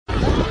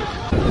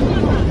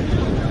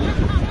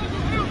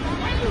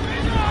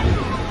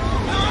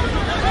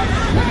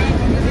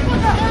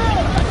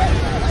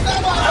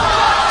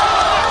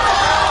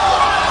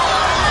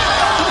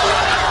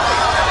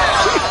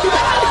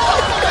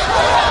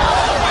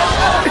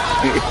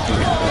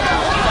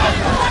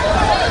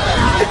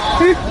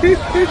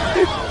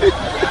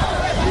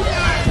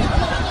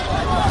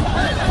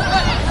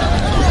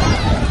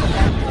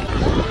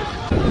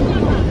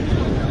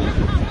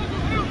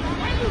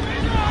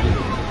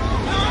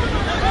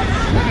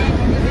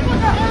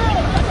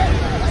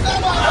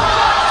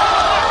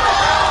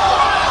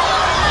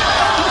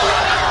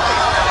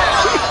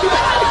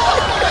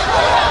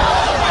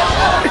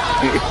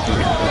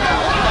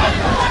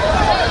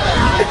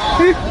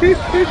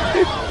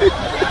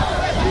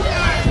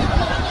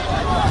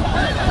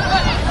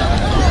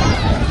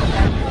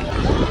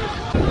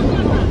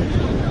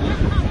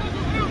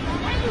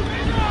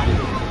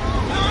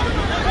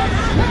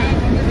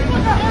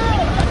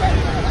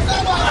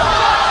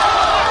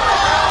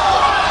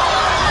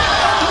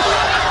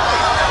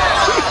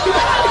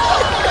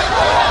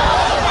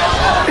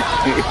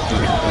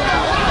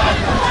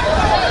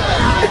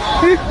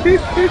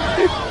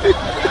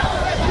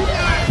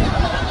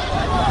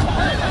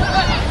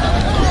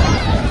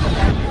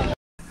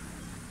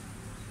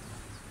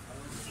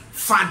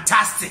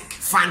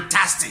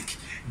Fantastic,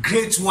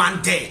 great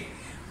one day.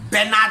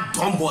 Bernard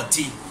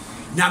Domboti,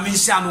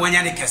 Namisha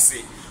Nwanyane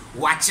Kese,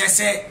 watch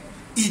say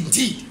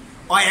indeed,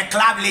 or a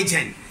club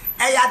legend.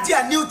 A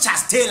dear new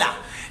Chastela,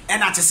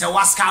 and at a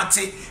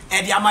Wascouty,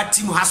 and the Ama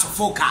team has a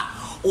foca,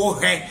 or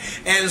her,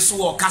 and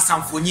so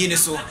Cassam for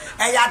so.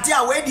 A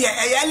dear way dear,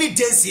 early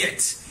days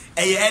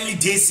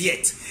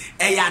yet,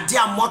 a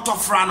dear Moto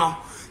Frano,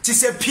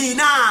 tis a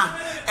pina,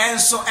 and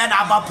so and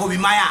Abba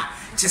Pobimaya.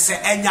 Say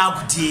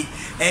enyagudi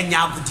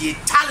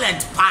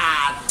talent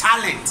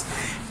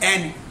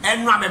and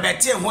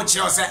ramebete ho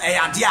che say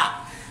eyadea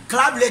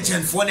club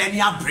legend for any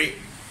abre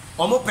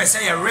omo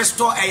pese ye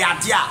restore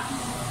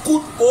eyadea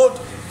good old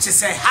che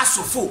say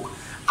haso folk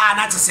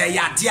na che say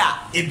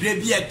eyadea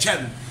ebre bi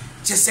atwam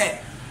che say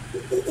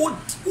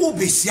o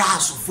besi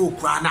haso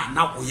folk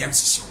na oyem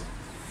sisi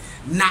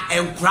na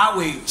enkura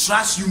we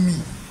trust you me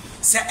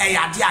say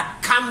eyadea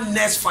come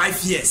next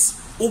 5 years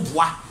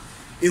obwa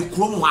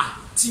ekromwa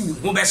team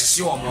who best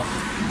show more.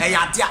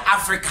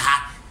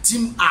 Africa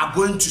team are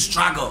going to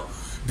struggle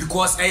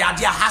because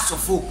has of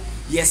folk,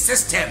 your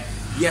system,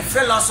 your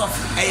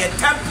philosophy, a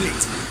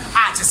template.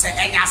 I just say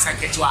any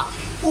secretary.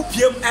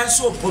 Upium and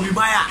so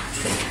Pomibaya.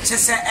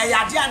 Just say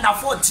under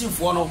 14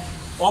 for no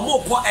or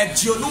more for a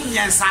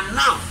geonomians and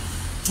now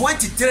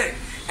 23.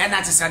 And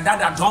that is a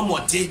dada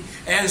domote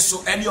and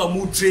so any or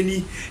mood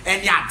training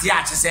any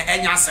idea to say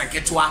any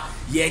secretary.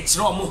 Ye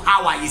chromo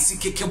how I see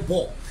kick a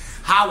ball.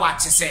 How I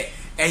say.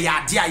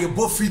 Eyadia you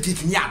both free kick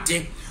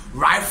nyate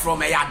right from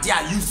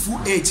eyadia youthful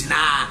age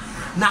na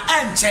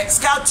enche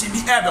scout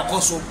TV ebe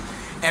koso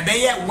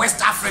ebeye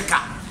West Africa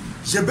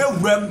jebe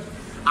wram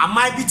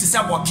amai bi tse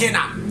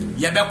Burkina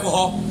yebe ko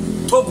ho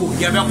Togo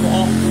yebe ko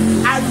ho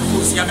Ivory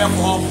Coast yebe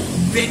ko ho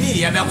Benin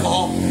yebe ko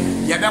ho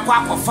yebe ko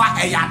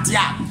akofa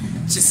eyadia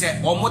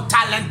tse omo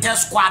talented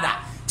squad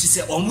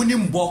tse omo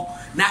nimbo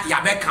na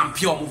yabe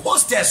champion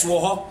hostess wo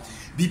ho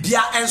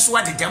bibia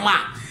enso de dem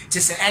a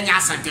tse enya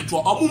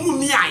asanketo omumu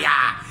ni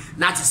aya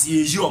na tse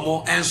yeji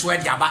omo enso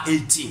de aba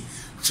 18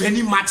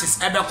 training matches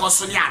ebe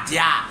koso ni ade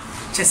a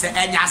tse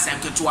enya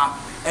asanketo a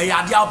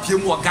eyade a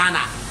opiem wo Ghana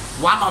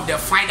one of the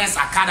finest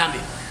academy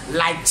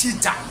like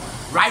Cheetah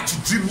right to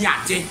dream ni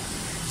ade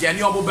ye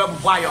ni obo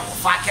bebu ayo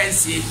fa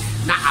kensi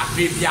na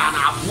abrebia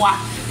na aboa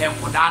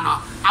enkoda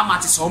no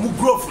amate so omu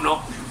growth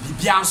no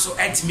bibia nso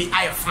etimi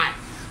aye fine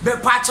be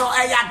pacho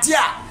eyade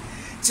a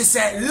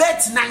tse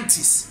late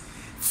 90s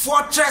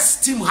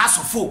Fortress team has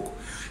of folk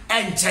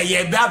and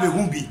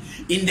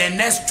Chayababehumbi in the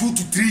next 2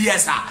 to 3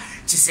 years.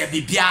 She said,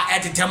 Bibia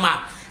at the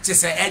Tema, she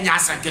said,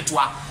 Enyas and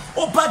Ketua,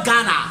 Opa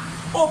Ghana,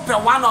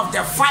 Opa one of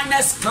the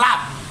finest club.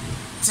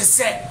 She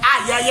said,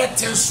 Yaya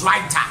Tins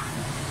writer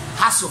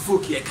has of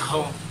folk here.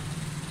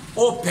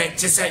 Opa,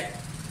 she said,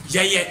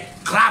 Yaya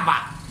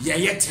Krabba,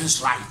 Yaya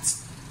Tins right.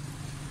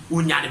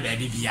 Unyani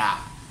Babia,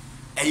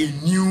 a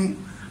new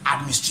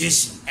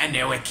administration and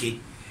they were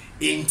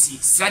Inti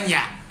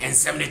Sanya and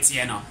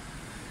 70 no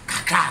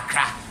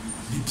kakra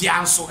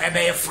bibianso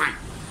ebe fine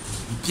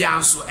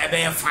bibianso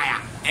ebe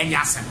fine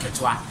enya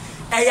senketwa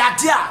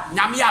eyadia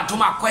nyame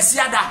adoma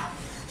kwasiada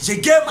the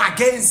game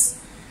against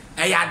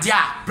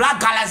eyadia Black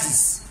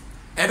Galaxies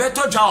ebe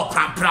toja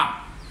prampram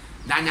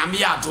na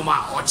nyame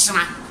adoma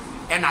ochina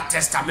ena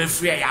testament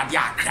free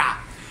eyadia akra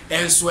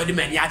enso edi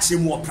mani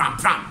achemu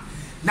prampram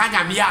na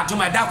nyame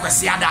adoma da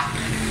kwasiada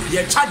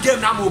ye twa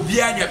game na mo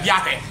bia nya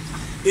biahwe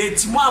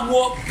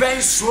Etimo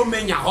ben so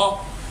menya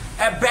ho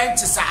ben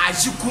tisa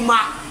ajikuma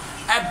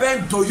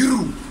ben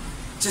doyuru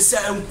tisa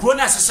enkro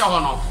na sese ho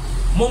no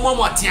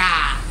momomotia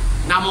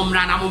na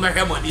momra na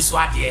momehwe moni so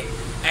ade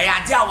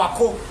ade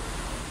awako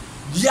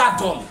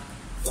diadom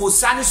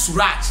kosani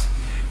suraj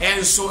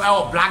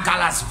enso Black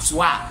Galaxies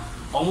so a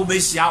omo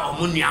behia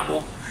omo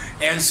nuamo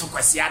enso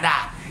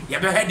kwasiada ye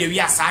behwe de wi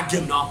asa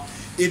game no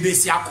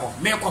ebesi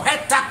akọ meko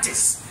head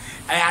tactics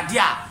ade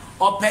a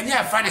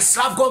openye friend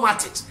Slavko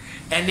Matic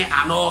ene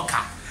anoka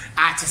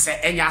a tse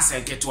enya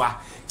senketwa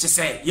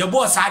tse ye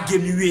boss a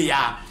game ni we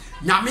ya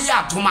nyame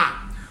ya doma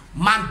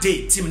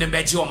Monday team ne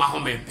beji o ma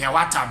home pe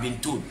wata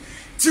bintu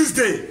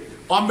Tuesday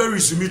on be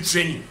resume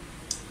training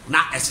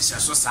na ehyehyɛ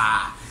so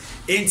saa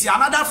enti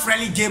another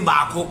friendly game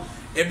baako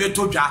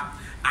ebeto dwa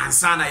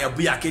ansa na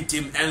yabu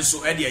yaketem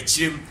enso e de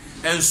akyirem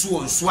enso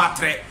onso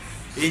atre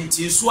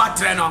enti nso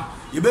atre no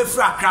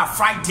yebefra Accra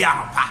Friday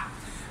anopa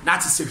na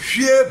te se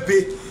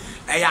hwiebe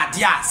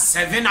eyade a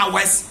 7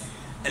 hours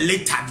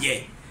later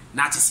there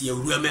na te se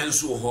yewura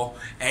menso ho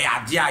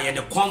eyade a ye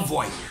de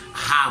convoy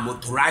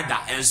motor rider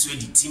enso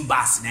di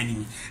timbers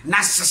nanim na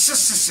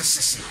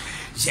hyehyehyehyehye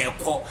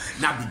yeko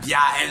na bibia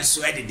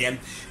enso e de dem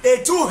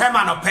etu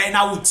hema no pay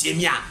na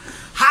wotiemi a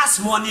has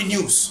morning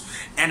news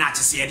and at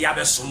se yede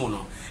abesomo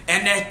no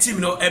ene team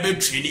no ebe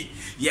training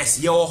yes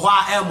ye ho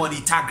a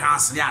monitor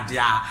grants ne ade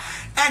a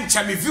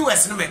enche me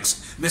viewers no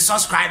me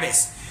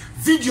subscribers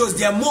videos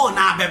there more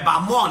na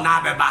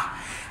beba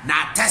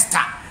na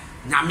tester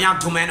na me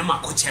adome no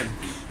makochem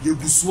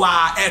yegusu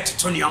a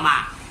etoto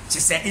nioma she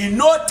say in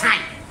no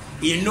time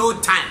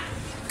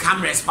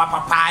cameras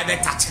papa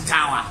ebe touch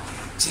down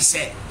she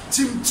say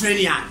team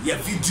training ya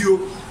video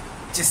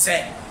she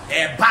say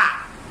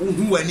ba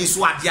uhu ani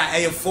so ade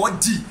a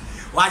 4D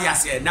what you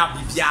say na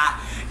bibia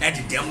e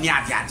de dem ni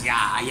ade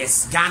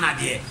yes Ghana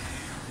there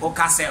o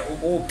ka say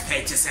o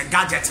purchase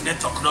gadget and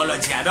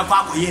technology e be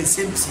kwa ko yen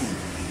same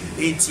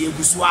enti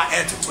egusu a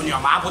etoto ni o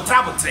ma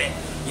abotre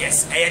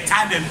yes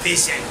time and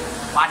patient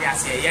what you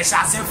say yes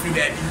I say free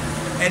baby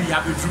and you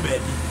have to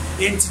baby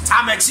enti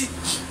tamechi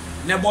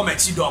ne bo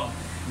mechi dom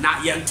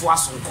na ye nto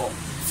asonko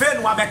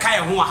fen wa be ka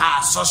ye ho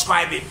ha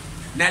subscribe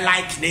na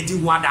like na di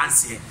ho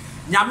dance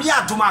nyame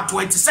adoma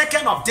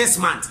 22nd of this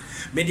month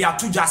media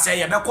to just say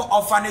yebeko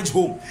orphanage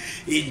home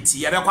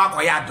enti yebeko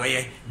akoya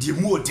adoye di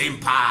mu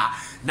odempa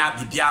na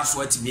bibia so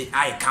atimi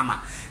ai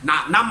kama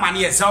na number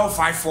ne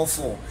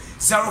 0544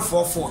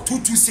 044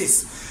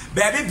 226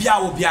 baby bia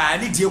wo bia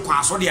ni die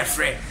kwan so de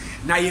frɛ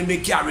na ye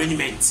make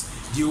arrangement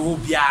di wo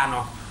bia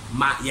no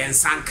ma ye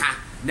nsanka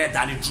na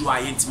dane dru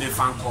a yentime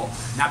fanko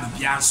na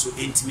bibia so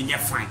entimi nye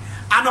fine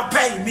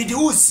anopai me di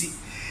usi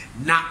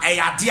na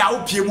eyade a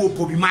opie mu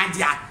opobi mind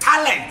dia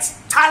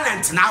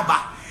talent na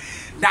aba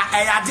na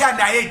eyade a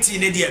na 18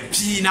 ne dia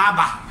pi na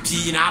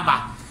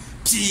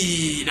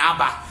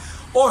aba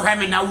o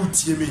heme na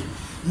wutie me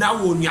na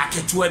wo nu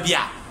aketewa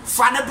bia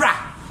fa ne bra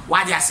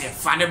wa dia se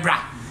fa ne bra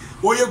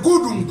oye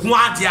good nko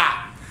ade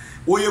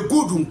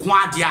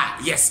a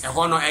yes e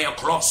ho no e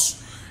close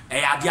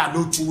eyade a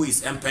no two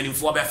ways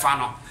empanifo be fa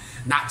no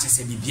na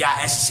chese bibia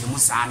ehye mu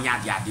saa ne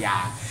ade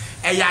a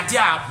eyade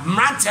a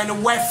mrante ne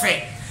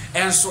wefe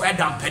enso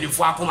edam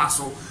panifo akoma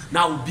so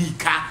na obi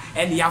ka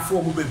ene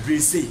yafo mu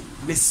bebre sei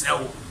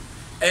mesrew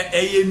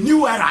eye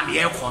new era ne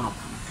ekono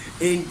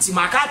enti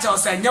makacha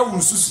osanya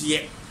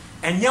wunsusuye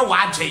enye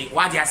wadwen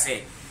wadia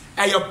say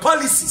your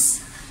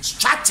policies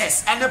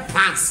structures and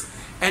plans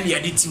and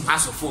the team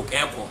has of folk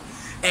eko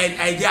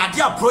and the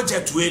idea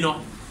project we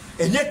no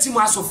enye team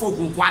has of folk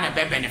nko na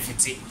be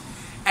benefit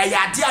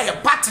idea your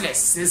partners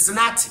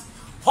Cincinnati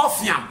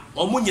Hofiam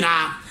omo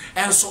nyina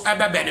enso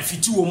ebe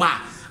benefit wo ma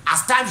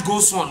as time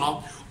goes on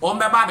no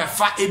ombeba be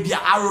fa ebia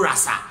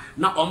arorasa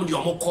na omo de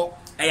omo kɔ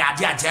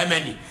idea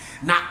Germany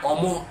na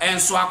omo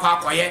enso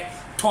akwakoye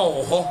to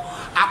ho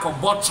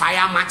akɔbɔ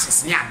trial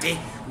matches ne ade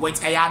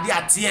with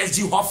idea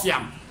TSG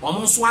Hofiam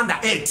omo so under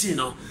 18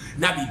 no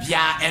na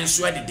bibia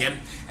enso de dem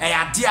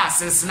idea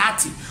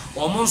Cincinnati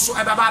omo so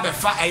ebeba be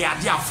fa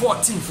idea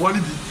 14 for ni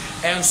bi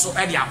enso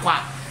de akwa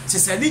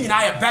tse ni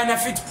nyina ye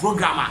benefit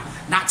programmer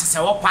na tse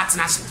wo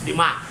partnership ni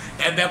ma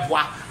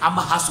ebeboa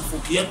ama hasofo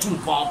ke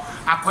yetumpon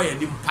akoye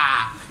ni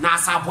pa na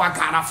asabo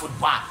Ghana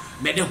football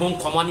me de ho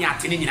nkomo ne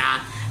atene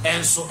nyina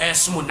enso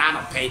esomo na no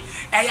pay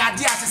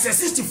idea tse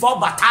 64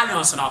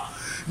 battalions no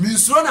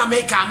minsuro na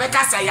make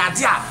say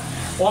idea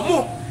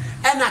omo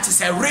ena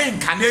tse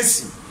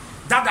reincarnation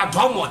that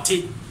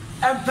domote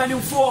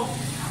empanifo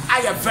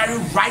I very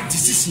right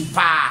decision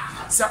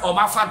pa say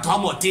omafa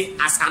domote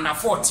as under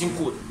 14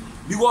 code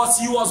because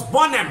he was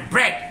born and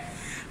bred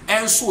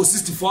and so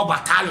 64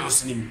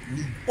 battalions in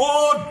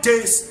old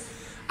days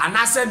and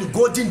I said the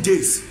golden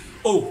days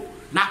oh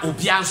na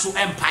obianso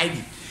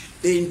empire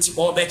enti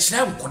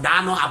obechrem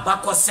kodano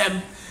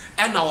abakosem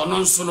and na ono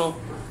nso no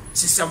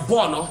se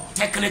born no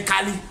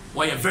technically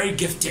we are very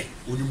gifted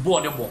odi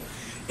born ebo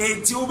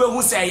enti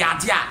ubehu say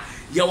yade a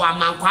ye wa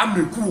mankwa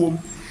mreku wom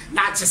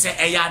na che say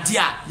eyade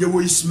a ye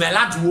wo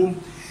Ismailad wom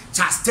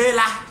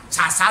Chastela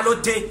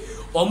Chasalote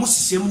omu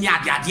sisem ni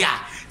ade a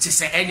che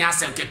say enya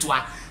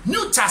asenketua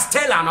new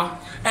Chastela no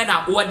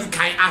ena wodi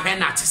kan ahwe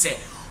na che say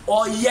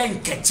oye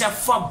nkeche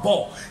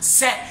football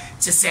se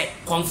che say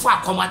konfo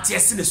akomate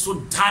ese ne so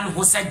dan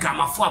ho se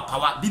gramafo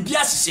apawa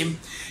bibia sisem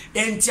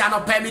enti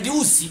anopa me de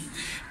usi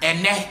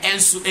ene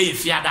enso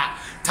efiada.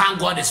 Thank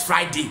God it's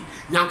Friday.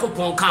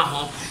 Nyankopon kan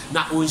ho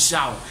na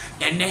onhia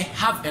ene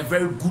have a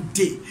very good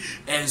day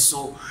and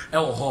so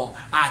ho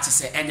a che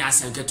say enya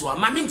senketo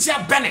ma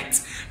mintia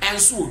Bennett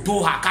enso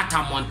Doha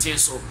kata mountain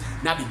so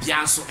na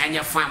bibia nso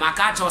enye fan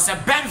maka che say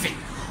Benvin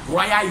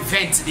royal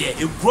event there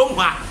e krom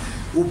ha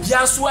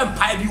obia nso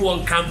empire bi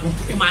won camp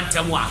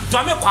imantem a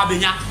to me kwa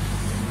benya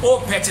o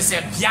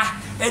purchase bia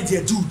e de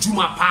adu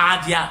juma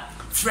pa dia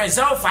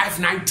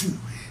 0592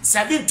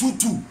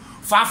 722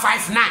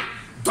 459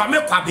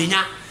 Dome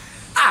Kwabenya.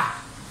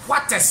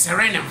 What a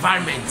serene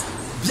environment.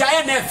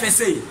 Bia na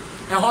FSA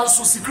and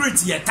also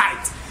security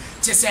tight.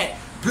 She say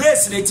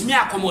place let me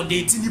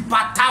accommodate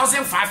nipa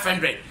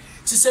 1500.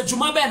 She say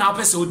juma be na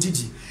opese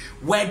odidi.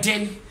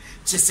 Wedding,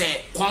 she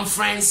say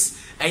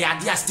conference, dia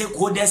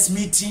stakeholders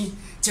meeting,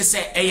 she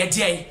say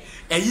dia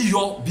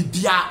yo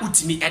bibia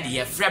utimi e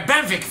de frɛ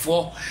Benvic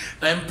for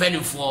penny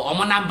for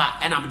omo number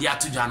and am dia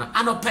to jana.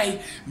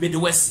 Anopay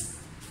Midwest